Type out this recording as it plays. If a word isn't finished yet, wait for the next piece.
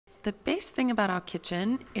The best thing about our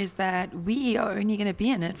kitchen is that we are only going to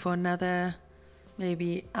be in it for another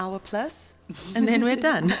maybe hour plus, and then we're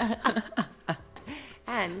done.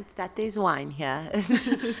 And that there's wine here.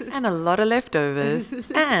 And a lot of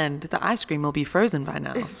leftovers. And the ice cream will be frozen by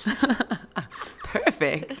now.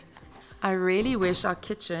 Perfect. I really wish our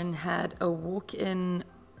kitchen had a walk-in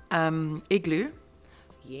igloo.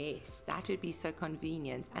 Yes, that would be so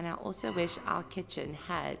convenient. And I also wish our kitchen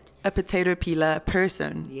had A potato peeler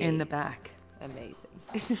person in the Yes. back. Amazing.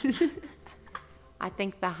 I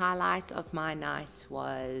think the highlight of my night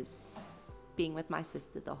was being with my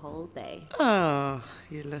sister the whole day. Oh,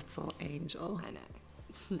 you little angel. I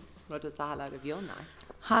know. What was the highlight of your night?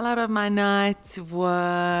 Highlight of my night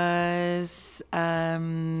was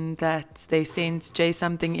that they sent Jay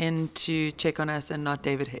something in to check on us and not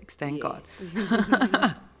David Hicks. Thank God.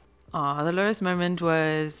 The lowest moment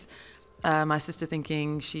was my sister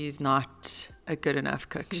thinking she's not a good enough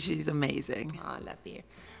cook. She's amazing. Oh, I love you.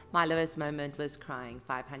 My lowest moment was crying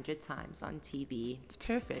 500 times on TV. It's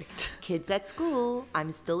perfect. Kids at school,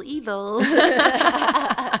 I'm still evil.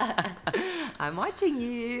 I'm watching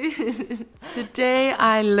you. Today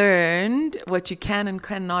I learned what you can and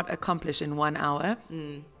cannot accomplish in 1 hour.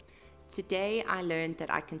 Today I learned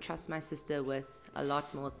that I can trust my sister with a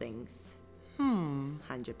lot more things.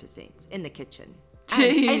 100% in the kitchen.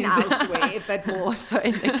 And elsewhere, but more so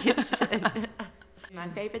in the kitchen. My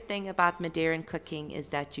favorite thing about Madeiran cooking is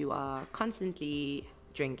that you are constantly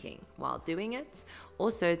drinking while doing it.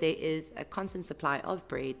 Also, there is a constant supply of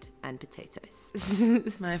bread and potatoes.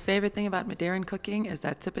 My favorite thing about Madeiran cooking is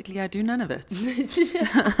that typically I do none of it.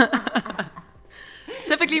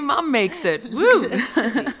 Typically mom makes it. Woo!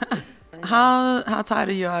 How tired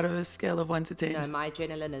are you out of a scale of 1 to 10? No, my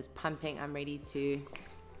adrenaline is pumping. I'm ready to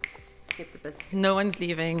skip the biscuit. No one's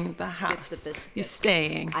leaving the house. biscuit. You're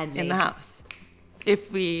staying in the house.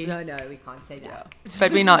 If we... No, we can't say that.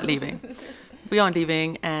 But we're not leaving. We aren't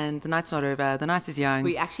leaving, and the night's not over. The night is young.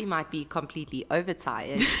 We actually might be completely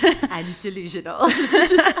overtired and delusional.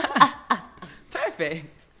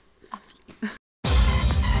 Perfect.